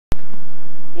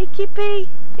Hey, Kippy!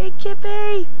 Hey,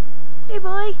 Kippy! Hey,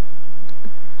 boy!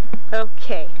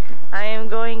 Okay, I am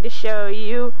going to show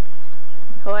you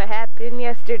what happened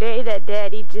yesterday that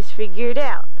Daddy just figured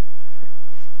out.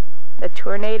 A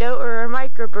tornado or a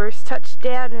microburst touched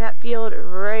down in that field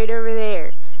right over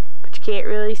there. But you can't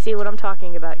really see what I'm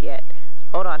talking about yet.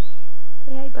 Hold on.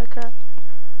 Hey, Buttercup.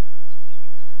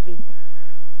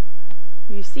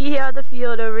 You see how the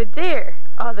field over there,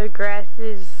 all the grass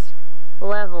is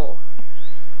level.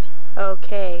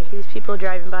 Okay, these people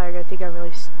driving by are going to think I'm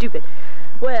really stupid.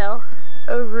 Well,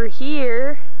 over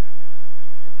here,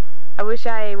 I wish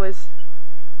I was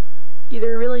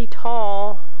either really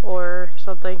tall or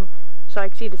something so I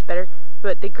can see this better,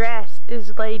 but the grass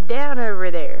is laid down over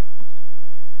there.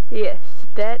 Yes,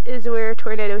 that is where a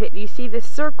tornado hit. You see the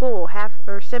circle, half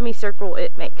or semicircle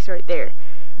it makes right there.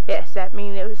 Yes, that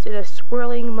means it was in a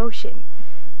swirling motion.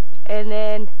 And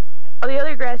then all the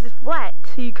other grass is flat.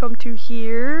 So you come to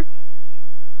here,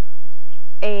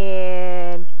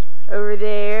 and over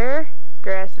there,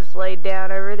 grass is laid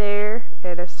down over there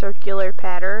in a circular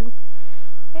pattern.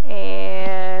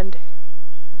 And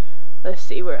let's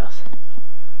see where else.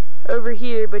 Over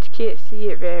here, but you can't see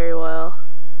it very well.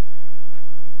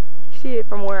 You can see it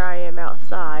from where I am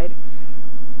outside.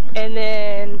 And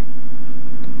then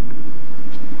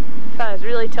if I was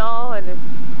really tall, and then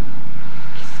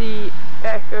you can see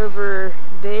back over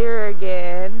there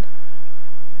again.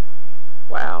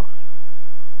 Wow.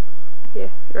 Yeah,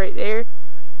 right there.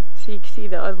 So you can see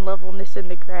the unlevelness in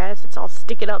the grass. It's all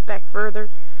sticking up back further.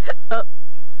 Up.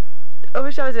 I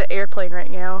wish I was an airplane right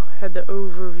now. Had the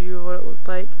overview of what it looked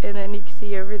like. And then you can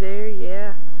see over there,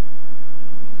 yeah.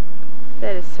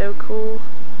 That is so cool.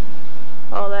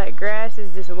 All that grass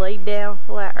is just laid down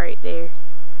flat right there.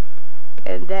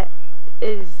 And that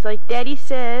is, like Daddy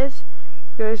says,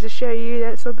 goes to show you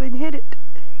that something hit it.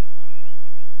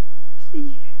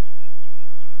 See?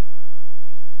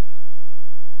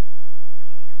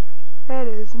 That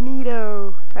is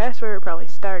neato. That's where it probably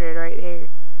started, right there.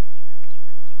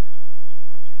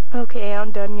 Okay,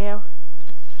 I'm done now.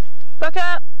 Buck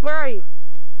up! Where are you?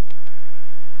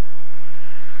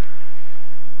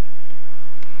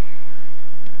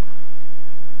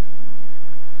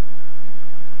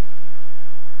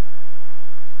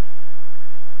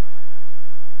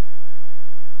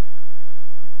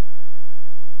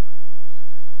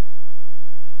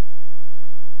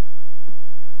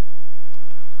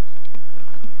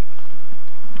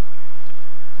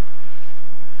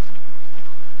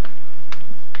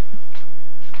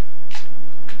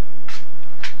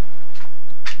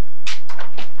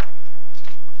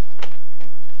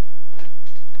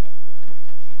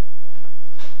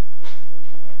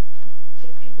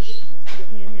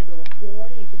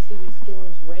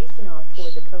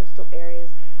 Coastal areas,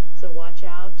 so watch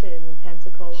out in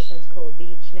Pensacola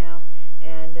Beach now,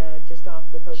 and just off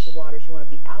the coastal waters. You want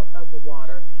to be out of the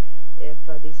water if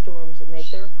these storms make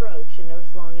their approach. And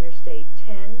notice along Interstate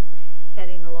 10,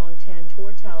 heading along 10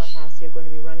 toward Tallahassee, you're going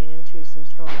to be running into some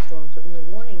strong storms. But in the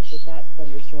warnings with that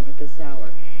thunderstorm at this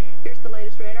hour. Here's the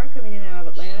latest radar coming in and out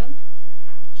of Atlanta.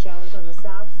 Showers on the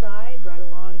south side, right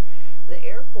along the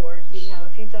airport. You have a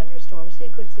few thunderstorms, so you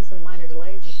could see some minor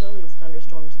delays until these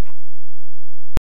thunderstorms pass.